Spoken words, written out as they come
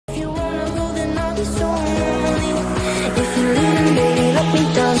be so lonely. If you're leaving, baby, let me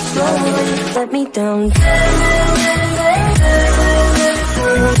down slowly. Let me down. Let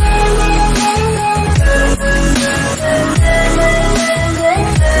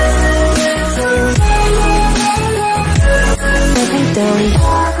me down.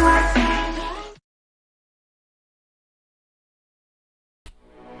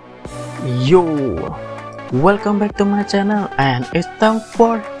 Yo, welcome back to my channel, and it's time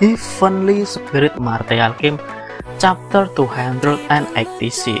for Heavenly Spirit Martial Game Chapter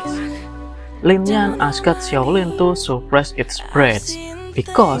 286. Lin Yan asked Xiaolin to suppress its breath,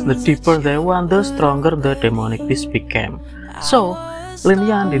 because the deeper they went, the stronger the demonic beast became. So, Lin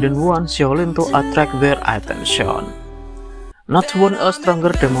Yan didn't want Xiaolin to attract their attention. Not want a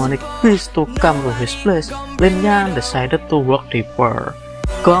stronger demonic beast to come to his place, Lin Yan decided to work deeper.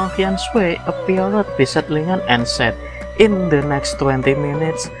 Gong Xianshui appeared beside Lin Yan and said, "In the next 20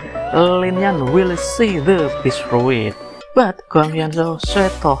 minutes, Lin Yan will see the beast through it." But Gong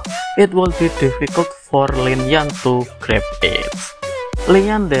Xianshui thought it would be difficult for Lin Yan to grab it. Lin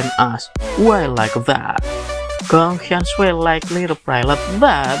Yan then asked, "Why like that?" Gong Xianshui likely replied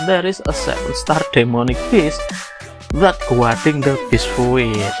that there is a 7-star demonic beast that guarding the beast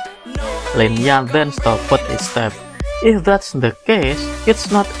through it. Lin Yan then stopped his step. If that's the case, it's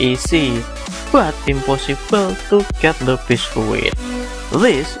not easy, but impossible to get the beast through it.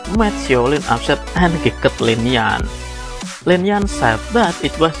 This made Xiaolin upset and kicked Lin Yan. Lin Yan said that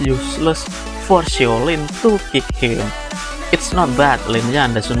it was useless for Xiaolin to kick him. It's not that Lin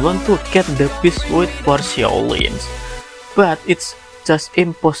Yan doesn't want to get the beast through it for Xiaolin, but it's just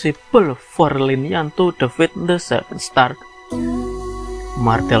impossible for Lin Yan to defeat the 7-star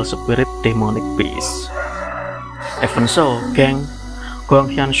Martial Spirit Demonic Beast. Even so,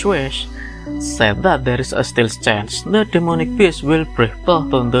 Gong Xianshui said that there is a still chance the demonic beast will break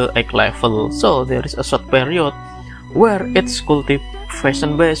to the 8th level, so there is a short period where its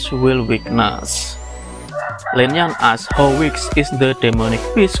cultivation base will weakness. Lin Yan asked how weak is the demonic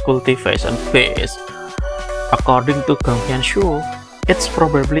beast cultivation base. According to Gong Xianshui, it's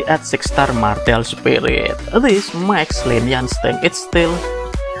probably at 6-star Martial Spirit. This makes Lin Yan think it's still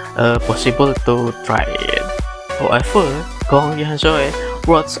possible to try it. However, Gong Xianshui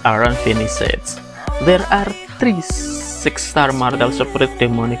words aren't finished. There are 3 6-star Martial Spirit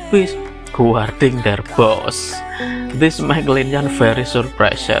demonic beasts guarding their boss. This makes Lin Yan very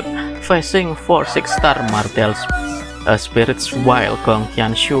surprised. Facing 4 6-star Martial spirits while Gong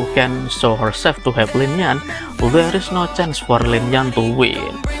Xianshui can show herself to help Lin Yan, there is no chance for Lin Yan to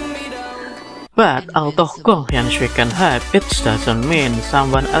win. But although Gong Xianshui can help, it doesn't mean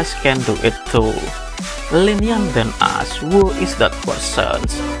someone else can do it too. Lin Yan then asked, "Who is that person?"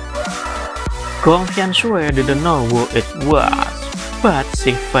 Gong Xianshui didn't know who it was, but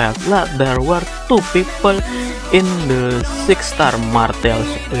she felt that there were 2 people in the 6-star Martial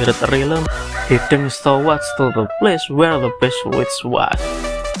Spirit realm heading towards to the place where the best witch was,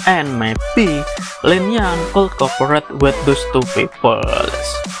 and maybe Lin Yan could cooperate with those 2 people.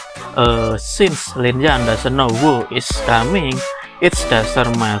 Since Lin Yan doesn't know who is coming, it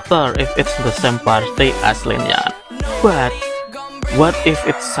doesn't matter if it's the same party as Lin Yan. But what if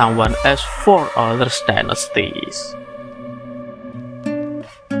it's someone else for other dynasties?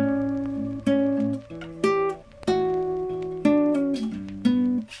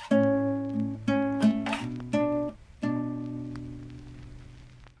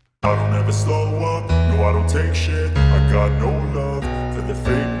 I don't ever slow up, no I don't take shit. I got no love for the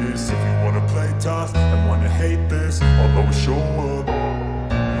fakeness. If you wanna play tough and wanna hate this, I'll always show up.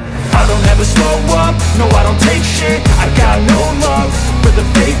 I don't ever slow up, no I don't take shit. I got no love for the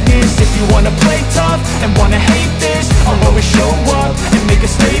fakeness. If you wanna play tough and wanna hate this, I'll always show up and make a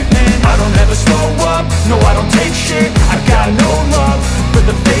statement. I don't ever slow up, no I don't take shit. I got no love for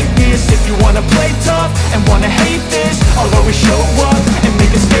the fakeness. If you wanna play tough and wanna hate this, I'll always show up and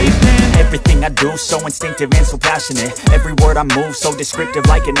make a statement. Everything I do so instinctive and so passionate. Every word I move so descriptive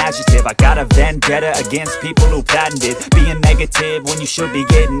like an adjective. I got a vendetta against people who patented being negative when you should be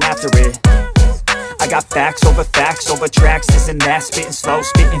getting after it. I got facts over tracks, this and that. Spitting slow,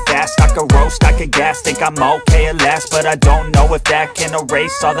 spitting fast. I could roast, I could gas. Think I'm okay at last, but I don't know if that can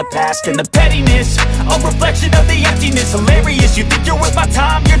erase all the past. And the pettiness, a reflection of the emptiness. Hilarious, you think you're worth my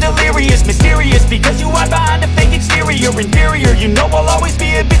time, you're delirious. Mysterious, because you hide behind a fake exterior. Inferior, you know I'll always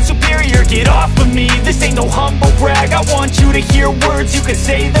be a bit superior. Get off of me, this ain't no humble brag. I want you to hear words, you can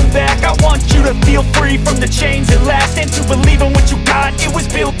say them back. I want you to feel free from the chains at last, and to believe in what you got, it was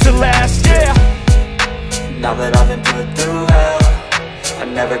built to last, yeah. Now that I've been put through hell, I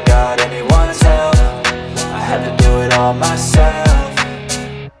never got anyone's help. I had to do it all myself.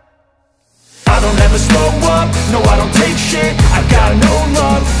 I don't never slow up, no I don't take shit. I got no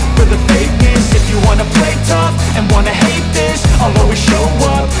love for the fakeness. If you wanna play tough and wanna hate this, I'll always show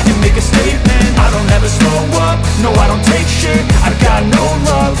up and make a statement. I don't ever slow up, no I don't take shit. I got no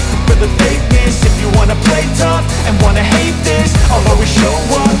love for the fakeness. If you wanna play tough and wanna hate this, I'll always show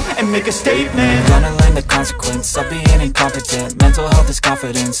up and make a statement. Gonna learn the consequence of being incompetent. Mental health is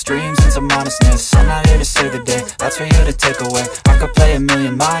confidence, dreams and some honestness. I'm not here to save the day, that's for you to take away. I could play a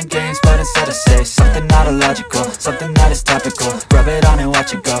million mind games, but instead I say something not illogical, something that is topical. Rub it on and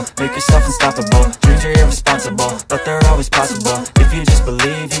watch it go, make yourself unstoppable. Dreams are irresponsible, but they're always possible. If you just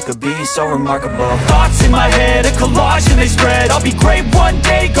believe, you could be so remarkable. Thoughts in my head, a collage and they spread. I'll be great one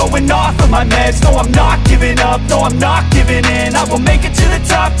day, going off of my meds. No, I'm not giving up, no, I'm not giving in. I will make it to the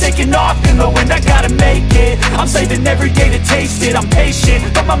top, taking off in the wind. I gotta make it, I'm saving every day to taste it. I'm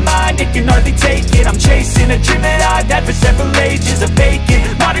patient, but my mind, it can hardly take it. I'm chasing a dream that I've had for several ages. A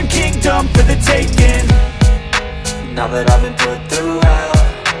vacant, modern kingdom for the taking. Now that I've been put through hell,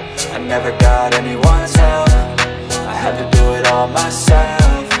 I never got anyone's help. I had to do it all myself.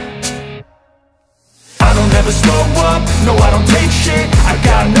 I don't ever slow up, no I don't take shit. I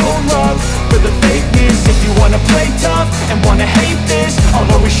got no love for the fakeness. If you wanna play tough and wanna hate this, I'll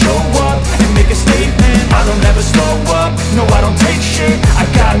always show up and make a statement. I don't ever slow up, no I don't take shit. I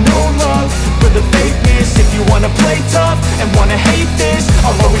got no love for the fakeness. If you wanna play tough and wanna hate this,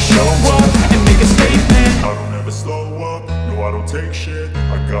 I'll always show up and make a statement. I don't ever slow up, no I don't take shit.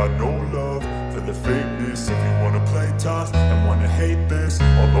 I got no love for the fakeness. If you wanna play tough and wanna hate this,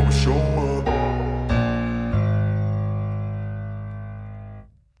 I'll always show up.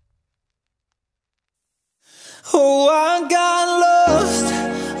 Oh, I got lost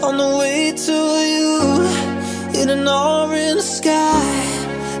on the way to you, in an orange sky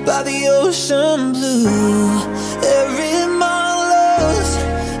by the ocean blue. Every mile lost,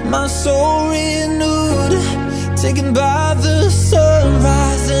 my soul renewed, taken by the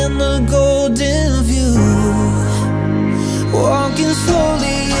sunrise and the golden view. Walking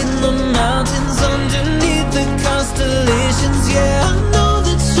slowly in the mountains underneath the constellations, yeah.